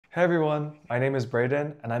Hey everyone, my name is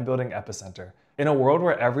Brayden and I'm building Epicenter. In a world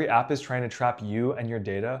where every app is trying to trap you and your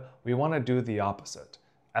data, we want to do the opposite.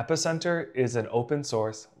 Epicenter is an open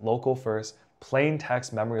source, local first, plain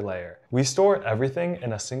text memory layer. We store everything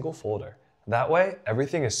in a single folder. That way,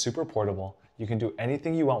 everything is super portable, you can do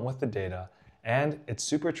anything you want with the data, and it's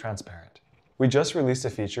super transparent. We just released a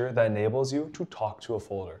feature that enables you to talk to a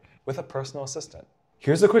folder with a personal assistant.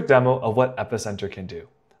 Here's a quick demo of what Epicenter can do.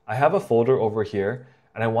 I have a folder over here,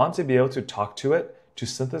 and I want to be able to talk to it to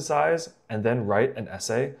synthesize and then write an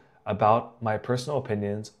essay about my personal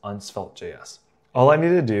opinions on Svelte.js. All I need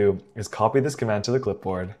to do is copy this command to the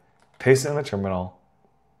clipboard, paste it in the terminal,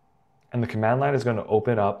 and the command line is going to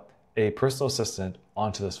open up a personal assistant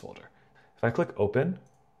onto this folder. If I click open,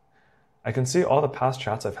 I can see all the past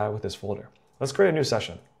chats I've had with this folder. Let's create a new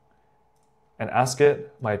session and ask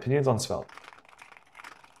it my opinions on Svelte.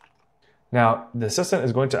 Now, the assistant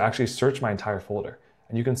is going to actually search my entire folder,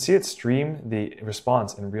 and you can see it stream the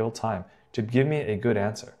response in real time to give me a good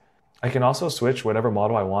answer. I can also switch whatever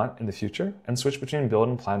model I want in the future and switch between build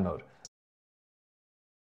and plan mode.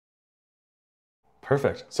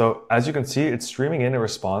 Perfect. So as you can see, it's streaming in a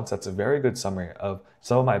response that's a very good summary of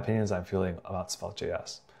some of my opinions I'm feeling about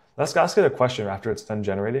Svelte.js. Let's ask it a question after it's done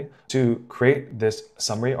generating to create this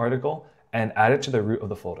summary article and add it to the root of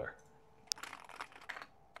the folder.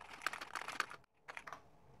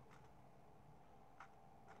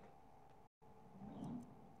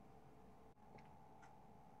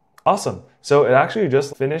 Awesome. So it actually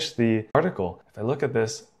just finished the article. If I look at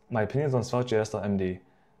this, my opinions on Svelte.js.md,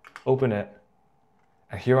 open it,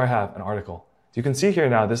 and here I have an article. You can see here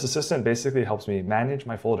now, this assistant basically helps me manage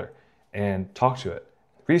my folder and talk to it,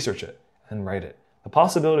 research it, and write it. The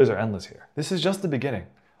possibilities are endless here. This is just the beginning.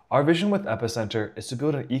 Our vision with Epicenter is to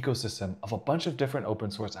build an ecosystem of a bunch of different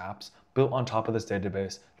open source apps built on top of this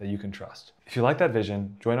database that you can trust. If you like that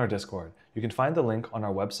vision, join our Discord. You can find the link on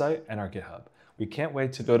our website and our GitHub. We can't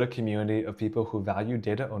wait to build a community of people who value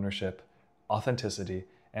data ownership, authenticity,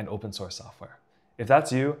 and open source software. If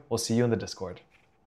that's you, we'll see you in the Discord.